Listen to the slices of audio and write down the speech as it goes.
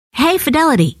Hey,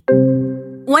 Fidelity.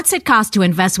 What's it cost to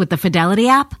invest with the Fidelity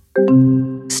app?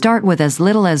 Start with as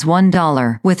little as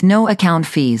 $1 with no account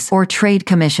fees or trade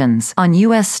commissions on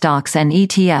U.S. stocks and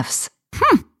ETFs.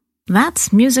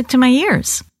 That's music to my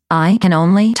ears. I can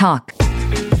only talk.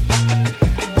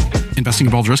 Investing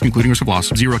involves risk, including risk of loss.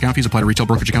 Zero account fees apply to retail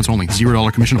brokerage accounts only.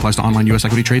 $0 commission applies to online U.S.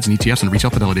 equity trades and ETFs and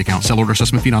retail Fidelity accounts. Sell order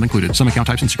assessment fee not included. Some account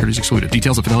types and securities excluded.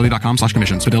 Details at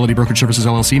fidelity.com/commissions. Fidelity Brokerage Services,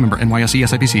 LLC, member NYSE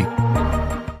SIPC.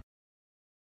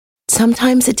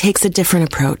 Sometimes it takes a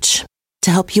different approach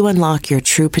to help you unlock your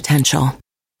true potential.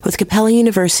 With Capella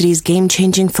University's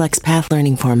game-changing FlexPath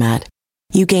learning format,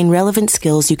 you gain relevant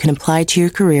skills you can apply to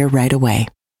your career right away.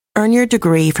 Earn your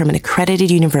degree from an accredited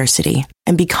university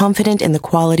and be confident in the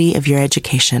quality of your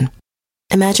education.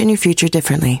 Imagine your future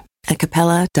differently at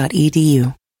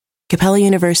capella.edu. Capella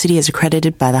University is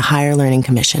accredited by the Higher Learning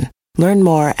Commission. Learn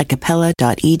more at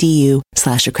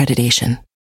capella.edu/accreditation.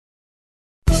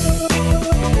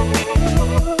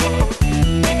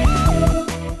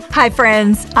 Hi,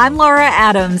 friends. I'm Laura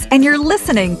Adams, and you're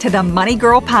listening to the Money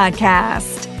Girl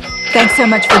Podcast. Thanks so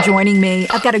much for joining me.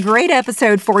 I've got a great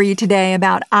episode for you today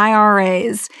about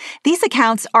IRAs. These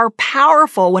accounts are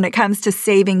powerful when it comes to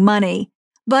saving money,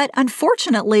 but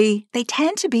unfortunately, they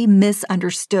tend to be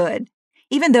misunderstood.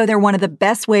 Even though they're one of the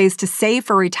best ways to save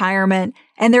for retirement,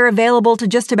 and they're available to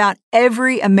just about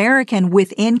every American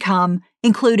with income,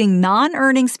 including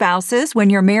non-earning spouses when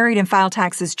you're married and file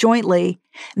taxes jointly,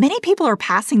 many people are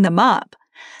passing them up.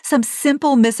 Some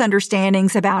simple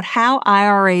misunderstandings about how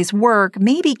IRAs work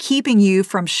may be keeping you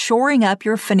from shoring up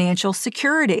your financial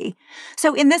security.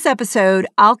 So in this episode,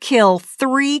 I'll kill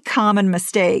 3 common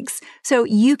mistakes so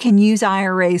you can use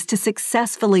IRAs to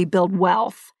successfully build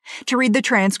wealth. To read the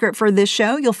transcript for this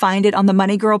show, you'll find it on the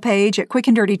Money Girl page at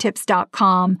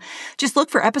quickanddirtytips.com. Just look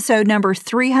for episode number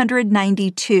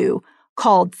 392,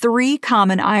 called 3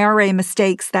 Common IRA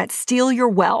Mistakes That Steal Your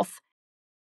Wealth.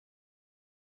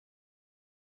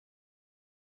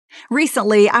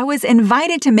 Recently, I was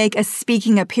invited to make a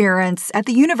speaking appearance at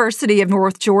the University of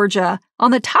North Georgia on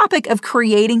the topic of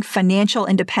creating financial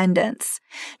independence.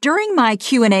 During my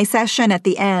Q&A session at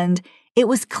the end, it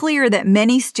was clear that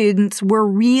many students were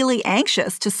really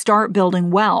anxious to start building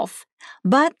wealth,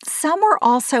 but some were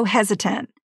also hesitant.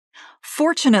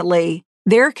 Fortunately,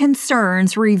 their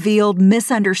concerns revealed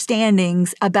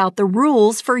misunderstandings about the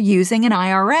rules for using an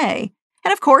IRA.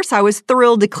 And of course, I was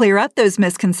thrilled to clear up those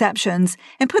misconceptions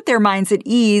and put their minds at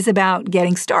ease about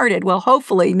getting started. Well,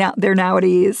 hopefully they're now at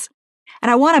ease. And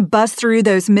I want to bust through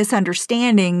those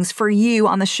misunderstandings for you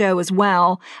on the show as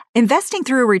well. Investing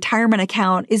through a retirement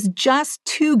account is just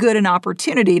too good an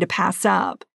opportunity to pass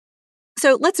up.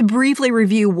 So let's briefly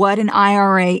review what an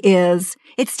IRA is.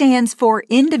 It stands for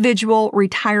Individual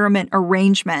Retirement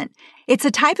Arrangement. It's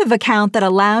a type of account that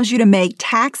allows you to make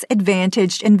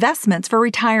tax-advantaged investments for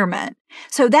retirement.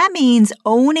 So that means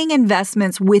owning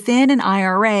investments within an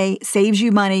IRA saves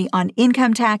you money on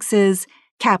income taxes,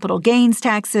 capital gains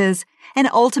taxes, and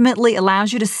ultimately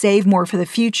allows you to save more for the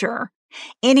future.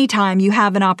 Anytime you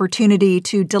have an opportunity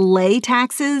to delay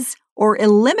taxes or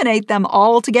eliminate them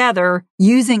altogether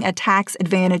using a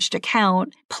tax-advantaged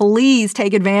account, please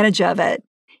take advantage of it.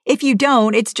 If you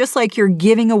don't, it's just like you're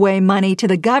giving away money to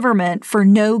the government for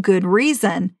no good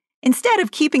reason, instead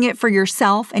of keeping it for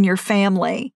yourself and your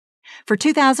family. For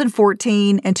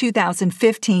 2014 and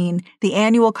 2015, the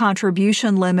annual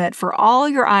contribution limit for all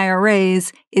your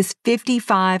IRAs is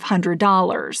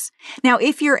 $5,500. Now,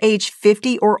 if you're age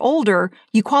 50 or older,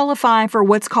 you qualify for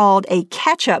what's called a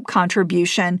catch-up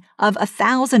contribution of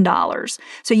 $1,000.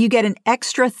 So you get an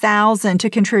extra $1,000 to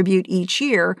contribute each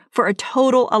year for a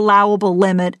total allowable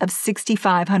limit of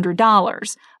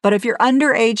 $6,500. But if you're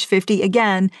under age 50,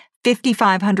 again,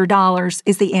 $5,500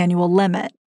 is the annual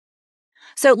limit.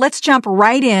 So let's jump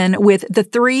right in with the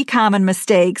 3 common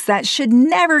mistakes that should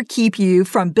never keep you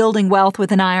from building wealth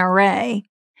with an IRA.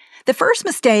 The first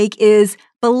mistake is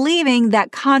believing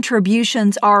that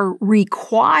contributions are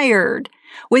required.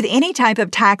 With any type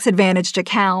of tax-advantaged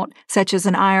account, such as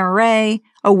an IRA,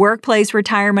 a workplace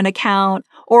retirement account,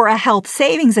 or a health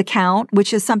savings account,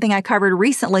 which is something I covered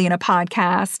recently in a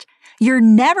podcast, you're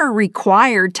never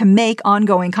required to make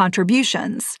ongoing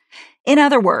contributions. In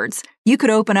other words, you could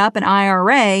open up an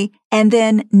IRA and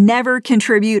then never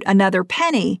contribute another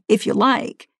penny if you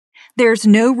like. There's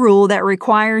no rule that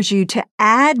requires you to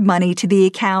add money to the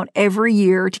account every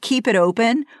year to keep it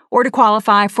open or to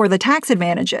qualify for the tax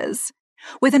advantages.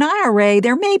 With an IRA,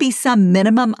 there may be some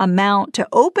minimum amount to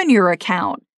open your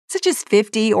account, such as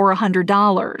 $50 or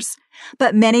 $100.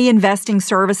 But many investing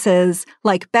services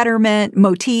like Betterment,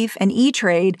 Motif, and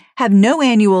E-Trade have no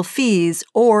annual fees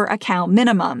or account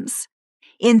minimums.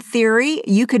 In theory,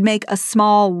 you could make a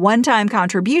small one-time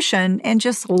contribution and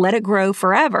just let it grow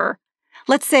forever.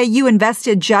 Let's say you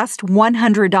invested just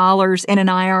 $100 in an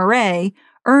IRA,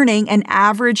 earning an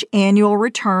average annual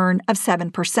return of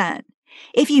 7%.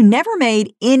 If you never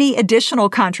made any additional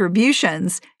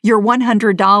contributions, your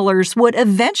 $100 would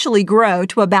eventually grow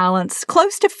to a balance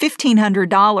close to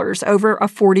 $1,500 over a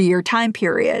 40-year time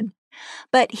period.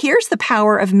 But here's the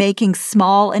power of making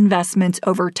small investments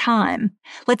over time.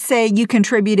 Let's say you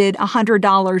contributed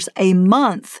 $100 a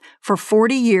month for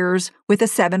 40 years with a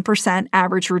 7%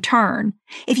 average return.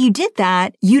 If you did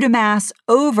that, you'd amass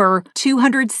over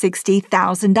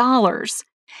 $260,000.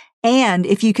 And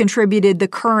if you contributed the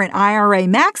current IRA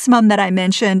maximum that I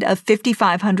mentioned of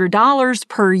 $5,500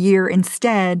 per year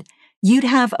instead, you'd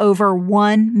have over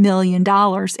 $1 million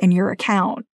in your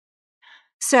account.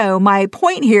 So my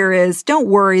point here is, don't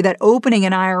worry that opening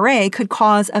an IRA could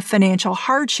cause a financial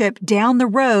hardship down the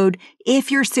road if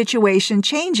your situation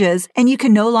changes and you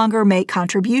can no longer make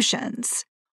contributions.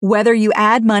 Whether you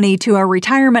add money to a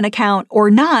retirement account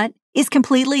or not is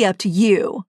completely up to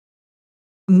you.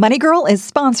 Money Girl is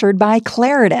sponsored by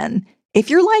Claritin.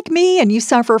 If you're like me and you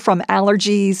suffer from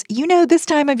allergies, you know this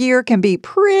time of year can be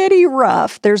pretty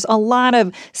rough. There's a lot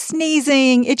of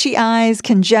sneezing, itchy eyes,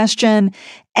 congestion,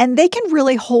 and they can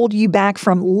really hold you back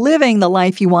from living the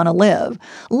life you want to live.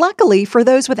 Luckily, for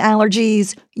those with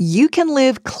allergies, you can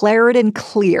live Claritin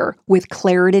Clear with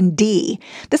Claritin D.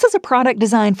 This is a product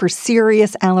designed for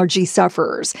serious allergy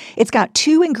sufferers. It's got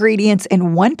 2 ingredients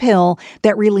in one pill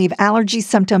that relieve allergy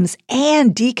symptoms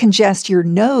and decongest your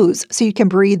nose so you can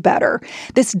breathe better.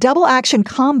 This double-action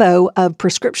combo of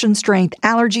prescription-strength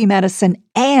allergy medicine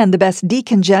and the best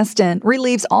decongestant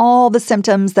relieves all the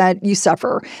symptoms that you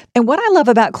suffer. And what I love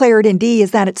about Claritin D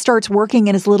is that it starts working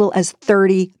in as little as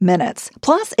 30 minutes.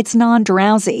 Plus, it's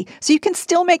non-drowsy, so you can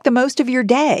still make the most of your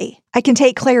day. I can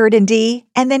take Claritin D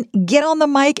and then get on the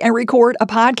mic and record a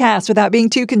podcast without being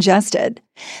too congested.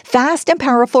 Fast and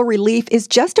powerful relief is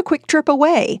just a quick trip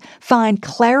away. Find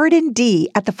Claritin D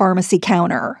at the pharmacy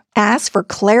counter. Ask for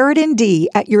Claritin D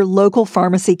at your local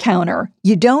pharmacy counter.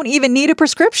 You don't even need a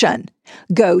prescription.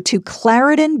 Go to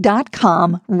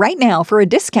Claritin.com right now for a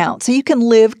discount so you can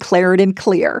live Claritin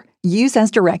Clear. Use as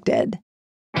directed.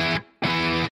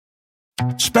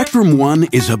 Spectrum One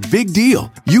is a big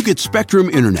deal. You get Spectrum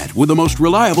Internet with the most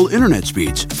reliable internet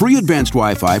speeds, free advanced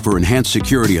Wi-Fi for enhanced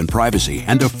security and privacy,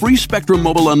 and a free Spectrum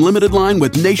Mobile Unlimited line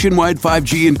with nationwide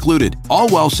 5G included, all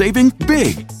while saving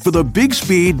big. For the big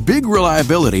speed, big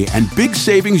reliability, and big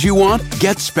savings you want,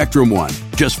 get Spectrum One.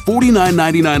 Just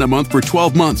 $49.99 a month for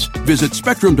 12 months. Visit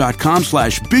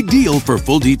spectrum.com/big deal for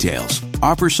full details.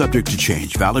 Offer subject to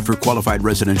change. Valid for qualified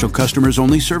residential customers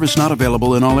only. Service not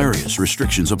available in all areas.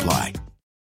 Restrictions apply.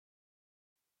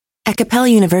 At Capella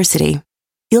University,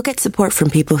 you'll get support from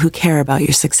people who care about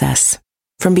your success.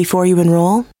 From before you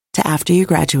enroll to after you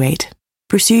graduate,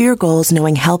 pursue your goals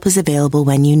knowing help is available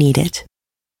when you need it.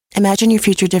 Imagine your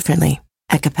future differently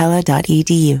at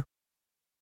capella.edu.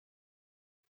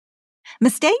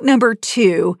 Mistake number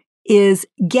 2 is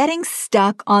getting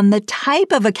stuck on the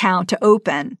type of account to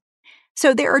open.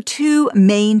 So there are 2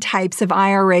 main types of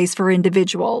IRAs for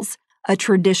individuals, a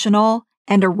traditional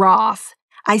and a Roth.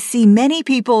 I see many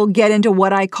people get into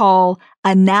what I call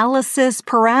analysis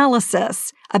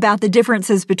paralysis about the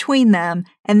differences between them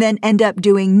and then end up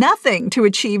doing nothing to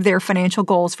achieve their financial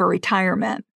goals for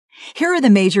retirement. Here are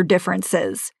the major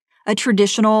differences. A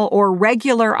traditional or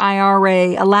regular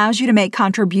IRA allows you to make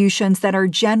contributions that are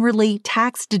generally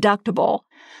tax deductible.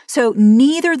 So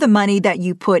neither the money that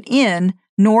you put in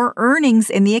nor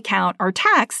earnings in the account are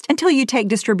taxed until you take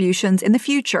distributions in the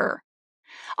future.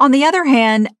 On the other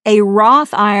hand, a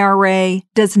Roth IRA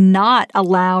does not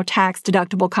allow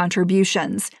tax-deductible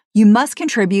contributions. You must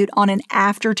contribute on an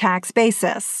after-tax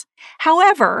basis.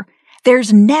 However,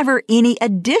 there's never any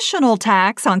additional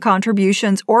tax on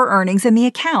contributions or earnings in the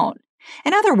account.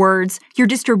 In other words, your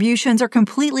distributions are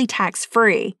completely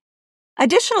tax-free.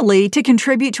 Additionally, to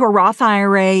contribute to a Roth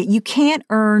IRA, you can't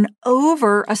earn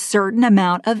over a certain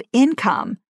amount of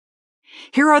income.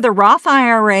 Here are the Roth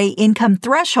IRA income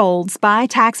thresholds by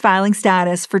tax filing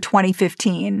status for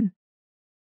 2015.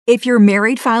 If you're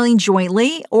married filing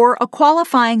jointly or a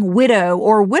qualifying widow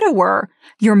or widower,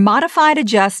 your modified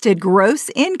adjusted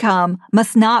gross income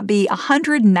must not be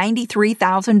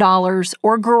 $193,000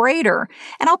 or greater.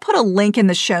 And I'll put a link in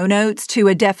the show notes to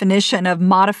a definition of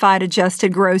modified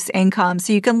adjusted gross income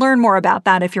so you can learn more about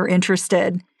that if you're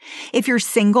interested. If you're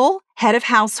single, head of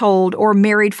household, or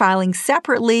married filing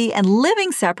separately and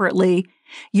living separately,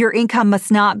 Your income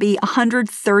must not be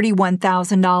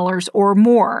 $131,000 or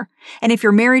more. And if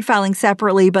you're married filing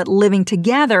separately but living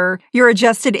together, your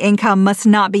adjusted income must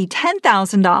not be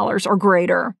 $10,000 or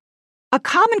greater. A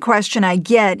common question I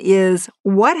get is,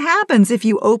 what happens if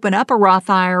you open up a Roth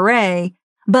IRA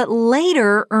but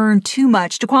later earn too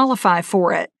much to qualify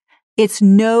for it? It's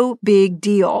no big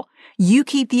deal. You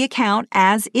keep the account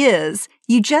as is.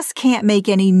 You just can't make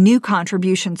any new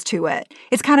contributions to it.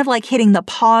 It's kind of like hitting the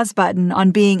pause button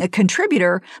on being a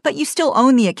contributor, but you still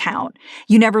own the account.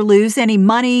 You never lose any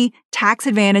money, tax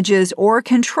advantages, or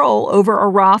control over a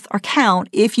Roth account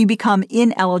if you become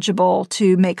ineligible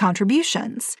to make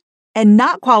contributions. And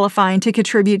not qualifying to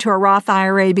contribute to a Roth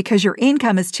IRA because your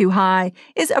income is too high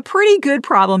is a pretty good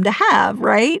problem to have,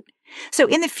 right? So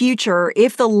in the future,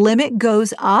 if the limit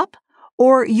goes up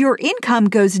or your income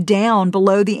goes down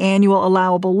below the annual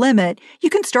allowable limit, you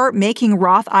can start making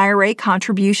Roth IRA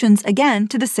contributions again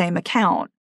to the same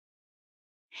account.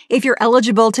 If you're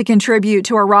eligible to contribute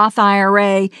to a Roth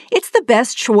IRA, it's the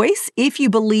best choice if you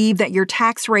believe that your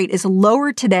tax rate is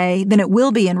lower today than it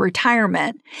will be in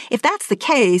retirement. If that's the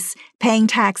case, paying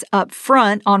tax up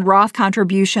front on Roth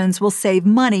contributions will save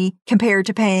money compared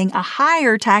to paying a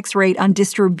higher tax rate on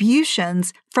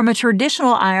distributions from a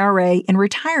traditional IRA in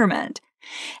retirement.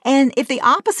 And if the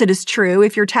opposite is true,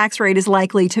 if your tax rate is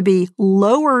likely to be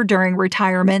lower during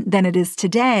retirement than it is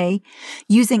today,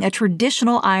 using a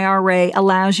traditional IRA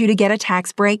allows you to get a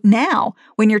tax break now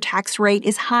when your tax rate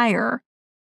is higher.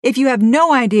 If you have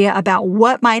no idea about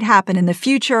what might happen in the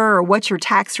future or what your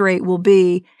tax rate will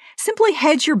be, simply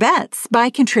hedge your bets by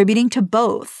contributing to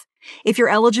both. If you're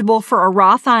eligible for a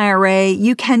Roth IRA,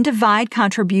 you can divide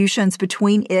contributions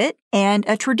between it and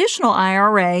a traditional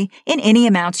IRA in any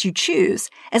amounts you choose,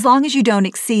 as long as you don't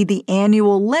exceed the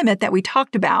annual limit that we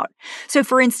talked about. So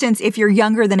for instance, if you're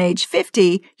younger than age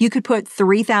 50, you could put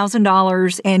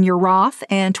 $3,000 in your Roth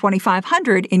and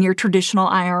 $2,500 in your traditional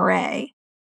IRA.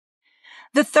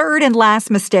 The third and last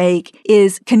mistake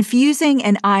is confusing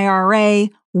an IRA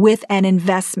with an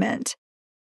investment.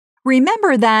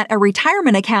 Remember that a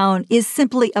retirement account is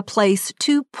simply a place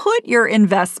to put your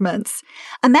investments.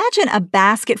 Imagine a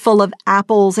basket full of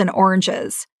apples and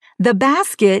oranges. The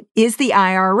basket is the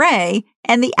IRA,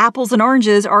 and the apples and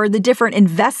oranges are the different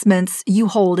investments you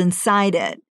hold inside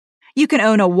it. You can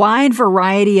own a wide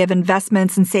variety of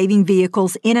investments and saving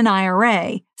vehicles in an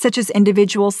IRA, such as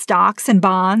individual stocks and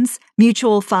bonds,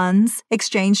 mutual funds,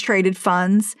 exchange-traded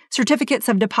funds, certificates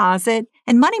of deposit,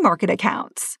 and money market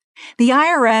accounts. The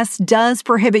IRS does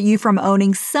prohibit you from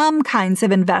owning some kinds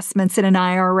of investments in an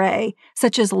IRA,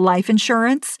 such as life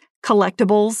insurance,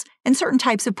 collectibles, and certain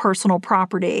types of personal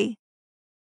property.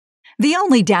 The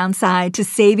only downside to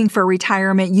saving for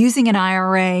retirement using an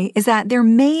IRA is that there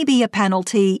may be a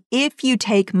penalty if you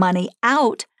take money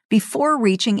out before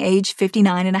reaching age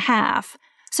 59 and a half.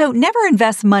 So never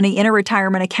invest money in a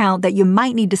retirement account that you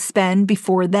might need to spend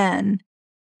before then.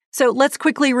 So let's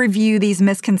quickly review these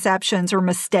misconceptions or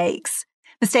mistakes.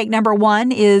 Mistake number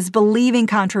 1 is believing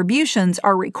contributions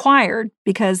are required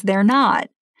because they're not.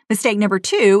 Mistake number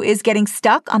 2 is getting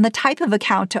stuck on the type of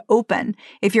account to open.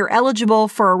 If you're eligible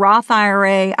for a Roth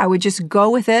IRA, I would just go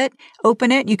with it,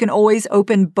 open it. You can always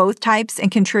open both types and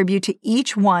contribute to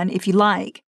each one if you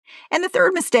like. And the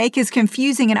third mistake is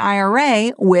confusing an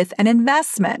IRA with an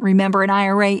investment. Remember, an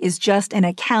IRA is just an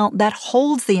account that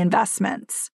holds the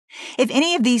investments. If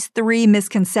any of these 3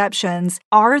 misconceptions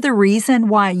are the reason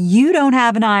why you don't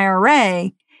have an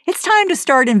IRA, it's time to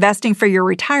start investing for your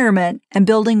retirement and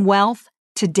building wealth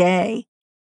today.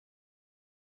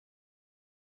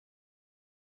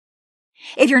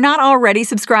 If you're not already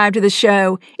subscribed to the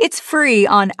show, it's free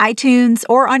on iTunes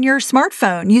or on your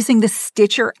smartphone using the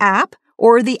Stitcher app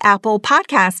or the Apple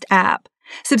Podcast app.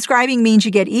 Subscribing means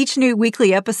you get each new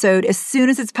weekly episode as soon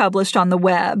as it's published on the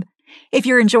web. If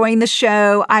you're enjoying the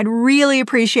show, I'd really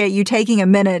appreciate you taking a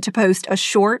minute to post a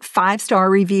short 5-star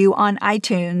review on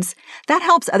iTunes. That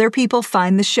helps other people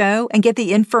find the show and get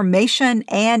the information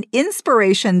and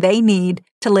inspiration they need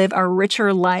to live a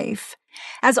richer life.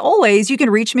 As always, you can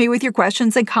reach me with your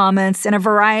questions and comments in a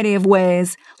variety of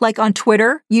ways, like on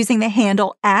Twitter using the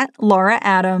handle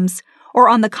 @LauraAdams, or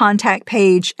on the contact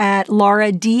page at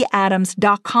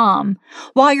lauradadams.com.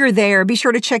 While you're there, be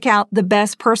sure to check out the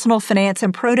best personal finance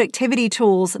and productivity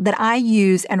tools that I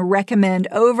use and recommend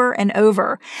over and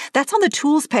over. That's on the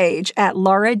tools page at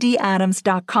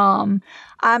lauradadams.com.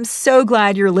 I'm so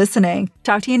glad you're listening.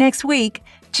 Talk to you next week.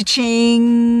 Cha-ching!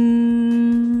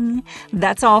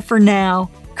 That's all for now.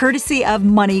 Courtesy of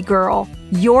Money Girl,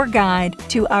 your guide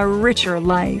to a richer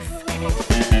life.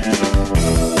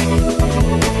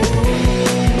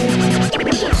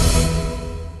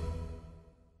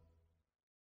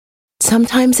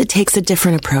 Sometimes it takes a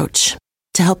different approach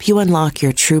to help you unlock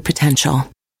your true potential.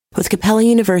 With Capella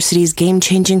University's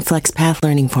game-changing FlexPath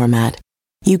learning format,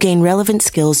 you gain relevant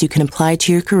skills you can apply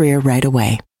to your career right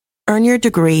away. Earn your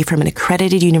degree from an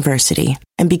accredited university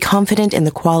and be confident in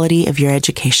the quality of your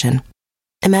education.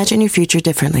 Imagine your future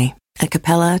differently at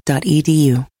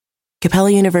capella.edu.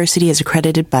 Capella University is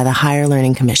accredited by the Higher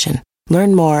Learning Commission.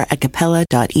 Learn more at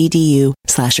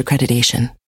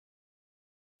capella.edu/accreditation.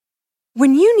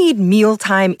 When you need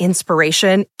mealtime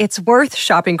inspiration, it's worth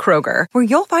shopping Kroger, where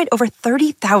you'll find over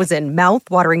 30,000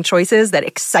 mouth-watering choices that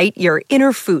excite your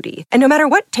inner foodie. And no matter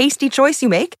what tasty choice you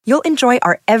make, you'll enjoy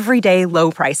our everyday low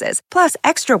prices, plus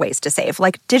extra ways to save,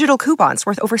 like digital coupons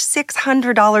worth over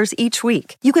 $600 each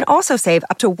week. You can also save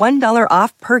up to $1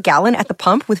 off per gallon at the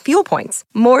pump with fuel points.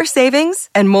 More savings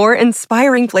and more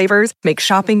inspiring flavors make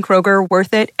shopping Kroger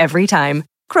worth it every time.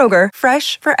 Kroger,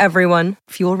 fresh for everyone.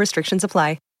 Fuel restrictions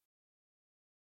apply.